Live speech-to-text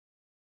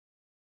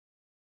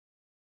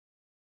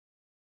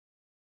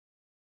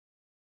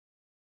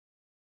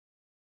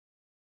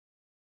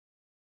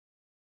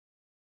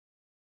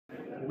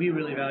We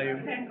really value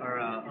our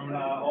own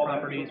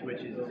properties,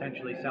 which is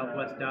essentially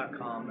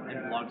Southwest.com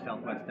and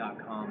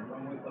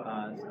BlogSouthwest.com.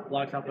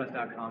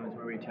 BlogSouthwest.com is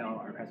where we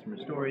tell our customer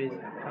stories,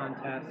 have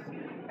contests,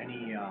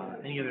 any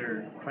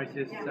other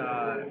crisis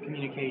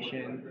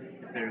communication.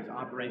 If there's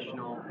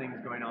operational things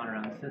going on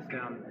around the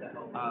system.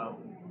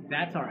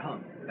 That's our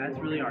hub. That's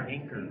really our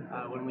anchor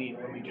when we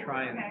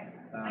try and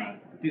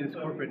do this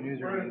corporate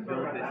newsroom and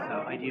build this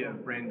idea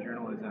of brand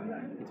journalism.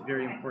 It's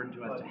very important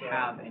to us to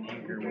have an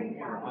anchor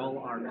where all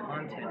our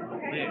content will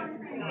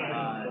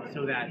live,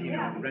 so that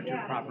retro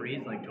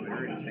properties like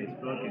Twitter and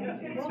Facebook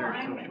and insert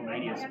social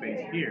media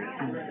space here,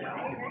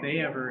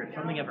 if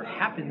something ever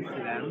happens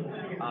to them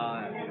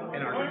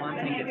and our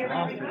content gets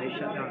lost or they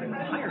shut down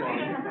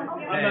entirely,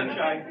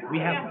 then we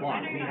have a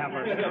blog. We have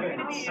our stuff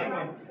that's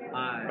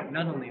safe.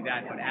 Not only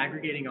that, but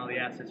aggregating all the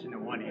assets into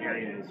one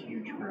area is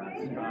huge for us.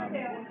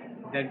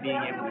 Then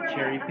being able to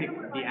cherry pick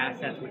the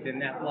assets within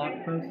that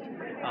blog post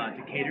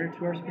to cater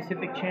to our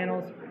specific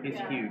channels is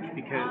huge,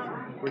 because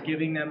we're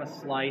giving them a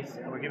slice,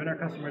 we're giving our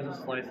customers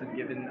a slice and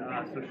giving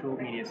social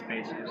media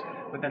spaces,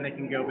 but then they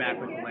can go back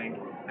with the link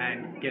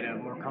and get a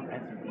more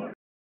comprehensive look.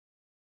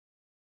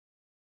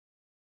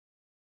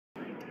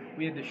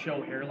 We had the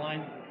show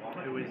Airline.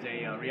 It was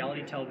a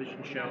reality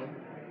television show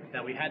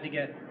that we had to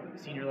get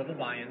senior level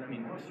buy-in. I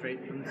mean,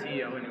 straight from the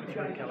CEO, and it was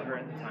Herb Kelleher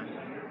at the time.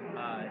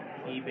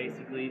 He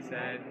basically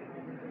said,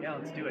 "Yeah,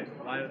 let's do it."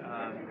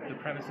 The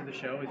premise of the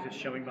show is just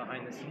showing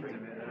behind the scenes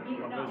of it, of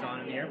what goes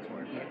on in the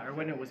airport. Or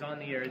when it was on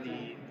the air,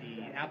 the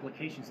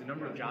applications, the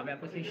number of job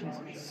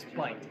applications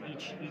spiked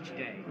each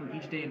day.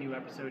 Each day a new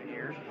episode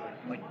aired.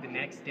 Like the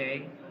next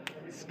day,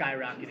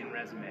 skyrocketed in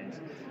resumes.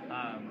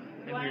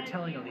 And we were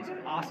telling all these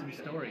awesome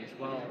stories.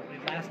 Well,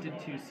 it lasted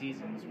 2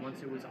 seasons.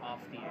 Once it was off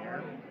the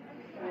air,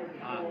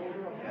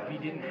 we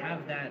didn't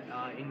have that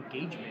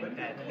engagement,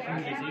 that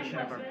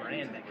humanization of our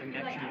brand, that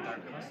connection with our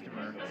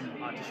customer,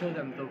 to show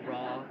them the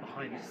raw,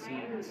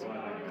 behind-the-scenes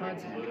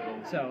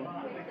content. So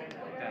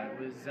that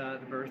was the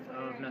birth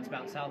of Nuts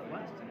About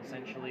Southwest, and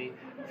essentially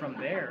from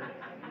there,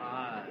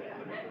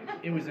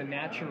 it was a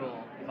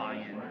natural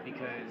buy-in,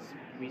 because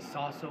we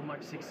saw so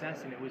much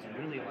success, and it was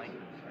really like,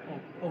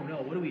 oh no,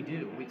 what do we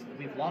do?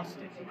 We've lost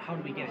it. How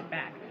do we get it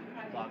back?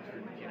 Blogs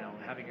are,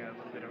 having a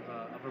little bit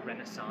of a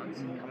renaissance,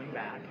 coming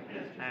back,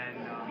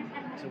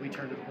 and so we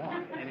turned to the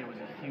blog, and it was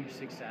a huge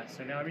success.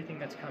 So now everything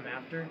that's come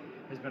after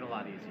has been a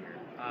lot easier.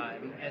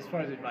 As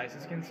far as advice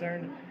is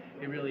concerned,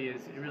 it really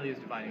is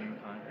dividing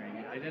and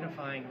conquering,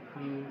 identifying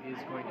who is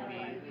going to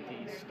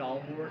be the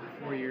stalwart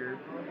for your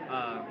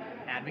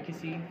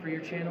advocacy for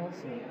your channels,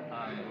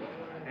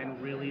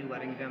 and really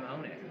letting them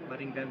own it,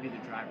 letting them be the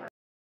driver.